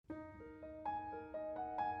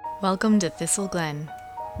Welcome to Thistle Glen,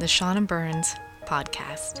 the Shauna Burns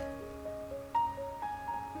podcast.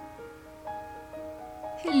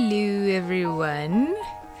 Hello, everyone.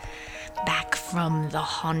 Back from the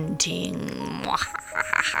haunting.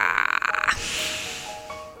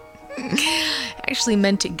 I actually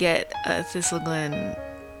meant to get Thistle Glen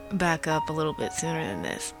back up a little bit sooner than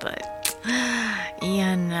this, but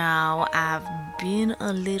I've been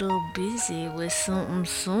a little busy with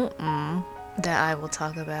something that I will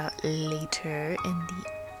talk about later in the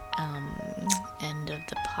end of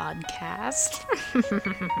the podcast.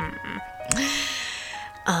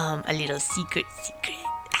 A little secret.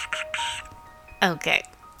 Okay,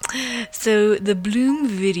 so the Bloom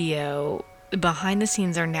video behind the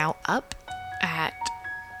scenes are now up at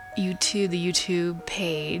YouTube, the YouTube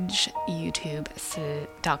page,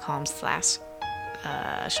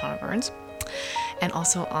 youtube.com/Shauna Burns, and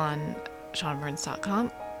also on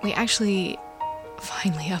ShaunaBurns.com. We actually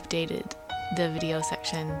finally updated the video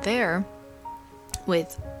section there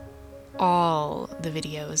with all the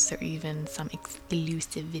videos. There are even some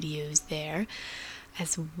exclusive videos there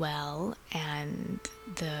as well, and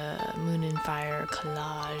the Moon and Fire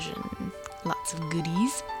collage and lots of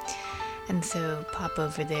goodies. And so pop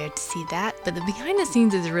over there to see that. But the behind the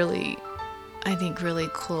scenes is really, I think, really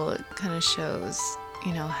cool. It kind of shows,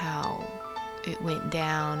 how it went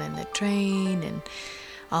down in the train and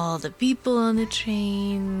all the people on the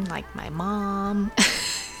train, like my mom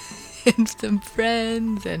and some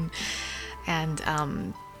friends and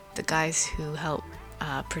the guys who helped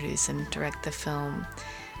produce and direct the film,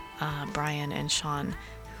 Brian and Sean,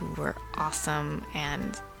 who were awesome,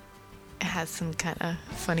 and it has some kind of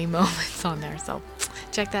funny moments on there. So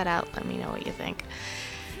check that out. Let me know what you think.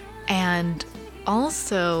 And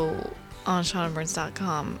also on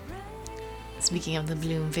ShaunaBurns.com, speaking of the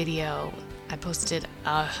Bloom video, I posted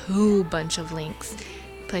a whole bunch of links.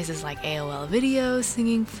 Places like AOL Video,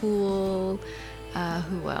 Singing Fool,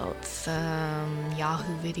 who else?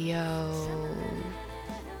 Yahoo Video.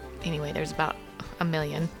 Anyway, there's about a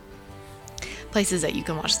million places that you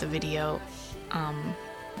can watch the video,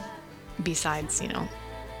 besides,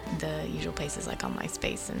 the usual places like on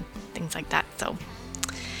MySpace and things like that. So,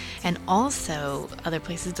 and also other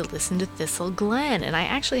places to listen to Thistle Glen. And I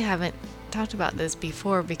actually haven't talked about this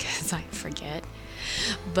before because I forget,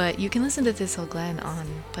 but you can listen to Thistle Glen on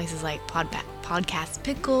places like Podcast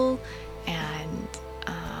Pickle and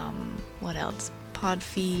what else?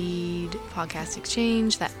 Podfeed, Podcast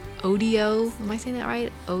Exchange, that Odeo. Am I saying that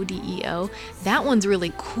right? Odeo. That one's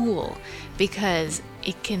really cool because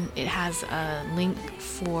it has a link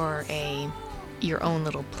for your own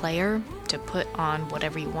little player to put on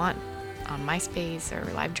whatever you want on MySpace or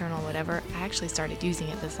LiveJournal, whatever. I actually started using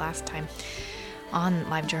it this last time on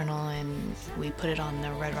LiveJournal, and we put it on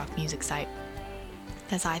the Red Rock Music site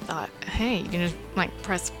because I thought, hey, you can just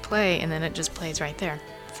press play and then it just plays right there.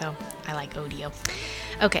 So I like Odeo.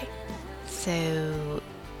 Okay, so,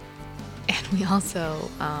 and we also,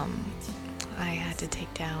 I had to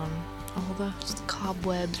take down all the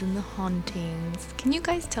cobwebs and the hauntings. Can you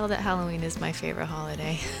guys tell that Halloween is my favorite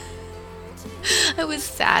holiday? I was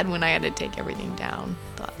sad when I had to take everything down,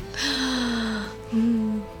 but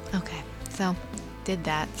okay, so did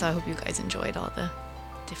that. So I hope you guys enjoyed all the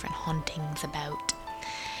different hauntings about.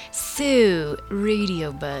 So,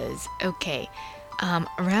 Radio Buzz. Okay,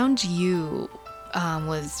 Around You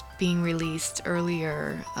was being released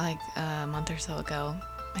earlier, like a month or so ago.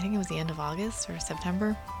 I think it was the end of August or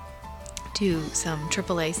September, to some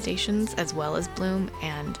AAA stations as well as Bloom,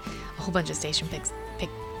 and a whole bunch of station picked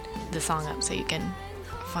the song up, so you can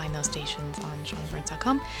find those stations on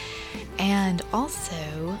ShaunaBurns.com, and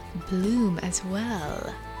also Bloom as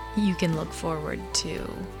well. You can look forward to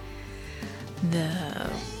the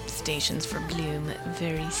stations for Bloom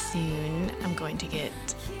very soon. I'm going to get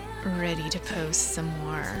ready to post some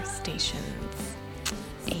more stations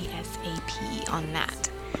ASAP on that.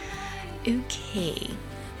 Okay,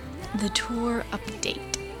 the tour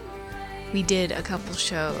update. We did a couple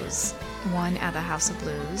shows, one at the House of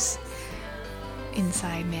Blues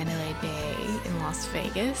inside Mandalay Bay in Las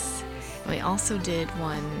Vegas. And we also did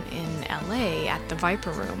one in LA at the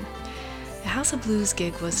Viper Room. The House of Blues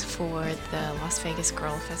gig was for the Las Vegas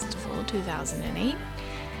Girl Festival 2008,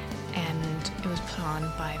 and it was put on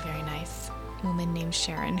by a very nice woman named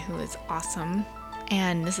Sharon, who is awesome.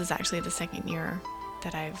 And this is actually the second year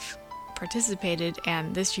that I've participated,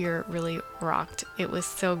 and this year really rocked. It was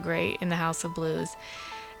so great in the House of Blues,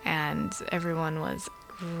 and everyone was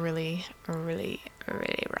really, really,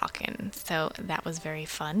 really rocking. So that was very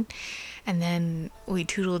fun. And then we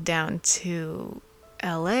tootled down to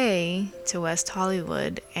LA to West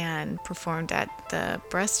Hollywood and performed at the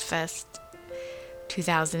Breast Fest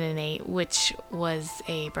 2008, which was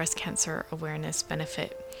a breast cancer awareness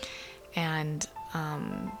benefit. And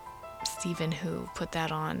Stephen, who put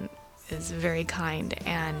that on, is very kind,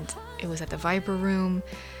 and it was at the Viper Room,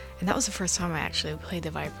 and that was the first time I actually played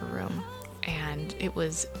the Viper Room, and it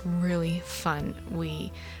was really fun.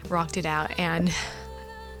 We rocked it out, and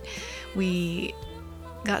we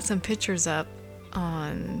got some pictures up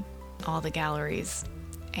on all the galleries,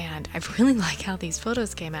 and I really like how these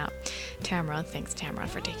photos came out. Thanks Tamara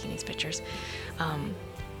for taking these pictures.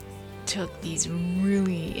 Took these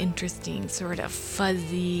really interesting, sort of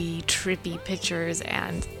fuzzy, trippy pictures,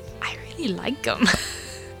 and I really like them.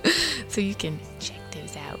 So you can check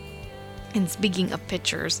those out. And speaking of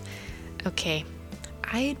pictures, okay,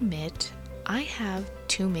 I admit I have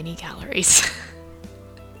too many galleries.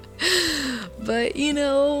 But you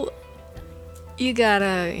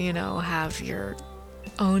gotta, have your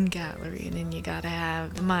own gallery, and then you gotta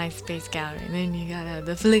have the MySpace gallery, and then you gotta have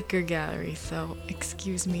the Flickr gallery. So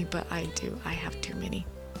excuse me, but I have too many.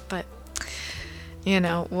 But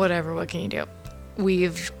whatever, what can you do?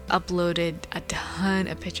 We've uploaded a ton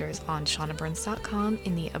of pictures on shaunaburns.com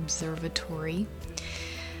in the observatory.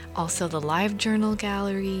 Also the LiveJournal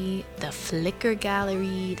gallery, the Flickr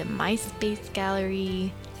gallery, the MySpace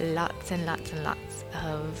gallery, lots and lots and lots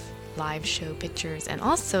of live show pictures, and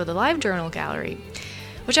also the LiveJournal gallery,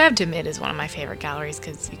 which I have to admit is one of my favorite galleries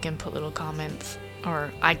because you can put little comments,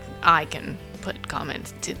 or I can put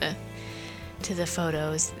comments to the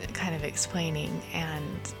photos, kind of explaining,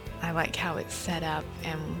 and I like how it's set up,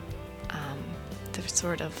 and there's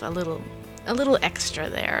sort of a little extra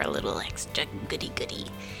there, a little extra goody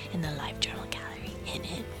in the LiveJournal gallery. Hint,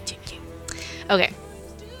 hint, choo choo. Okay,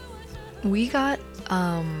 we got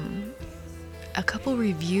a couple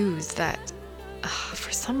reviews that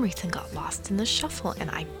for some reason got lost in the shuffle,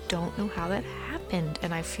 and I don't know how that happened,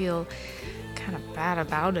 and I feel kind of bad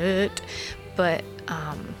about it. But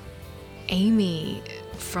Amy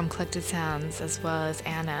from Collected Sounds, as well as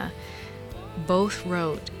Anna, both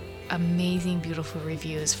wrote amazing, beautiful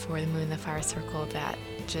reviews for the Moon and the Fire Circle that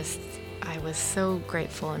just I was so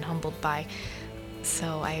grateful and humbled by.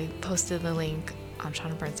 So I posted the link on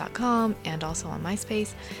shaunaburns.com and also on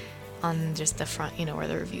MySpace, on just the front, where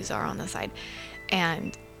the reviews are on the side.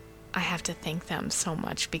 And I have to thank them so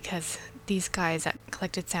much, because these guys at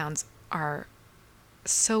Collected Sounds are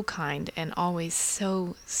so kind and always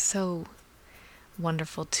so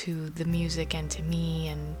wonderful to the music and to me,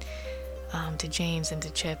 and to James and to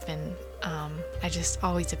Chip, and I just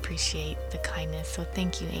always appreciate the kindness. So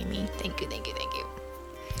thank you, Amy. Thank you.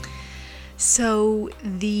 So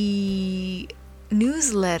the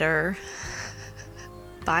newsletter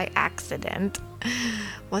by accident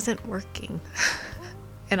wasn't working,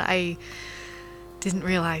 and I didn't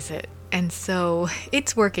realize it, and so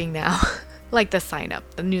it's working now. Like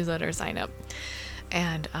the newsletter sign up.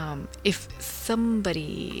 And if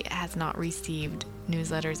somebody has not received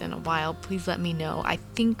newsletters in a while, please let me know. I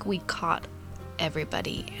think we caught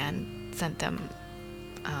everybody and sent them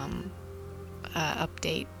an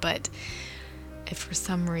update, but if for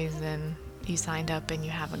some reason you signed up and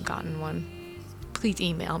you haven't gotten one, please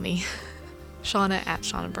email me,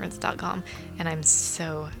 shauna@shaunaburns.com, and I'm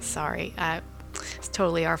so sorry. It's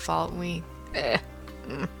totally our fault.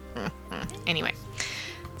 Anyway,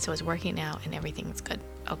 so it's working now and everything's good.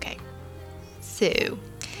 Okay, so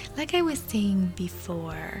like I was saying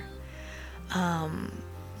before,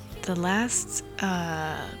 the last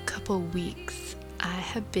couple weeks I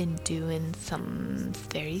have been doing some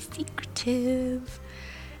very secretive,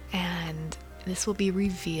 and this will be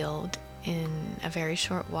revealed in a very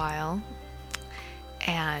short while,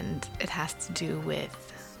 and it has to do with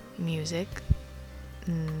music,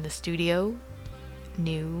 the studio,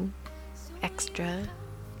 new, extra,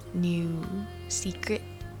 new, secret,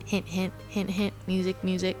 hint, hint, hint, hint,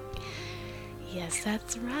 music. Yes,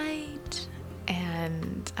 that's right.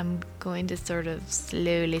 And I'm going to sort of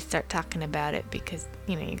slowly start talking about it, because,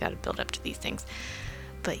 you gotta build up to these things.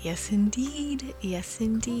 But yes, indeed.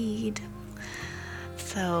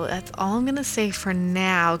 So that's all I'm gonna say for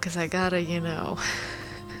now, because I gotta,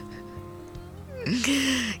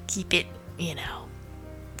 keep it,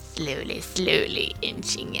 slowly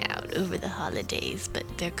inching out over the holidays. But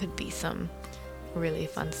there could be some really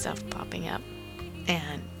fun stuff popping up.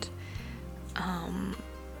 And,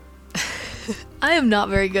 I am not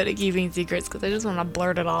very good at keeping secrets, because I just want to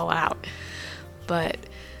blurt it all out. But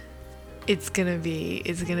it's gonna be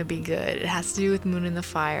good. It has to do with Moon and the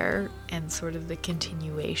Fire and sort of the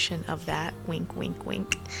continuation of that. Wink, wink,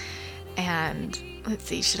 wink. And let's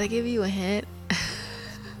see, should I give you a hint?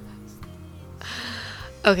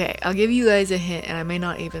 Okay, I'll give you guys a hint, and I may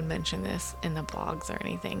not even mention this in the blogs or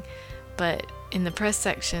anything, but in the press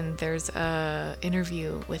section, there's a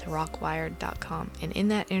interview with rockwired.com, and in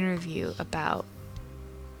that interview, about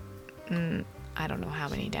I don't know how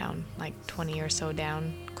many down, like 20 or so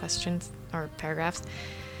down questions or paragraphs,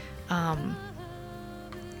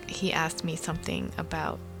 he asked me something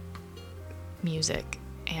about music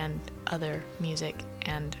and other music,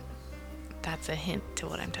 and that's a hint to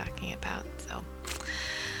what I'm talking about.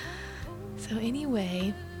 So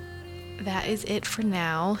anyway, that is it for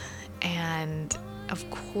now. And of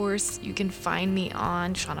course, you can find me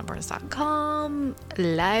on shaunaburns.com,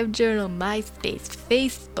 LiveJournal, MySpace,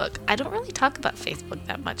 Facebook. I don't really talk about Facebook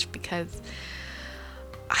that much because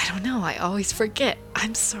I don't know, I always forget.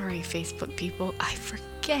 I'm sorry, Facebook people. I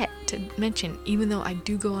forget to mention, even though I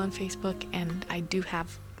do go on Facebook and I do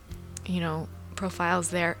have, profiles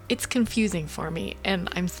there, it's confusing for me, and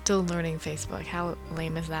I'm still learning Facebook. How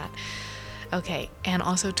lame is that? Okay, and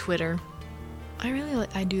also Twitter.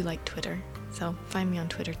 I do like Twitter, so find me on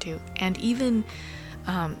Twitter too. And even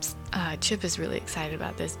Chip is really excited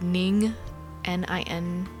about this. Ning,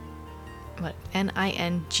 Ning.com.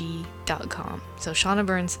 So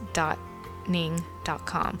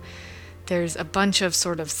shaunaburns.ning.com. There's a bunch of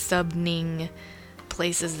sort of sub-Ning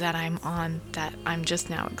places that I'm on that I'm just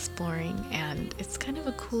now exploring, and it's kind of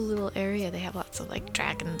a cool little area. They have lots of like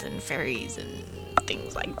dragons and fairies and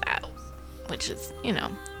things like that, which is,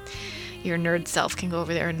 your nerd self can go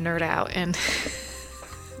over there and nerd out, and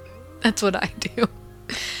that's what I do.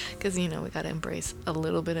 Because, we gotta embrace a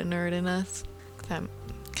little bit of nerd in us. I'm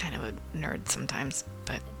kind of a nerd sometimes,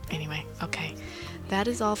 but anyway, okay. That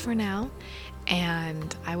is all for now,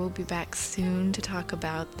 and I will be back soon to talk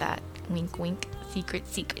about that wink wink secret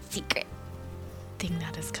thing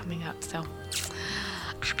that is coming up. So,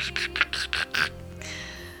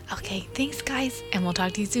 okay, thanks guys, and we'll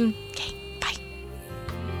talk to you soon. Okay.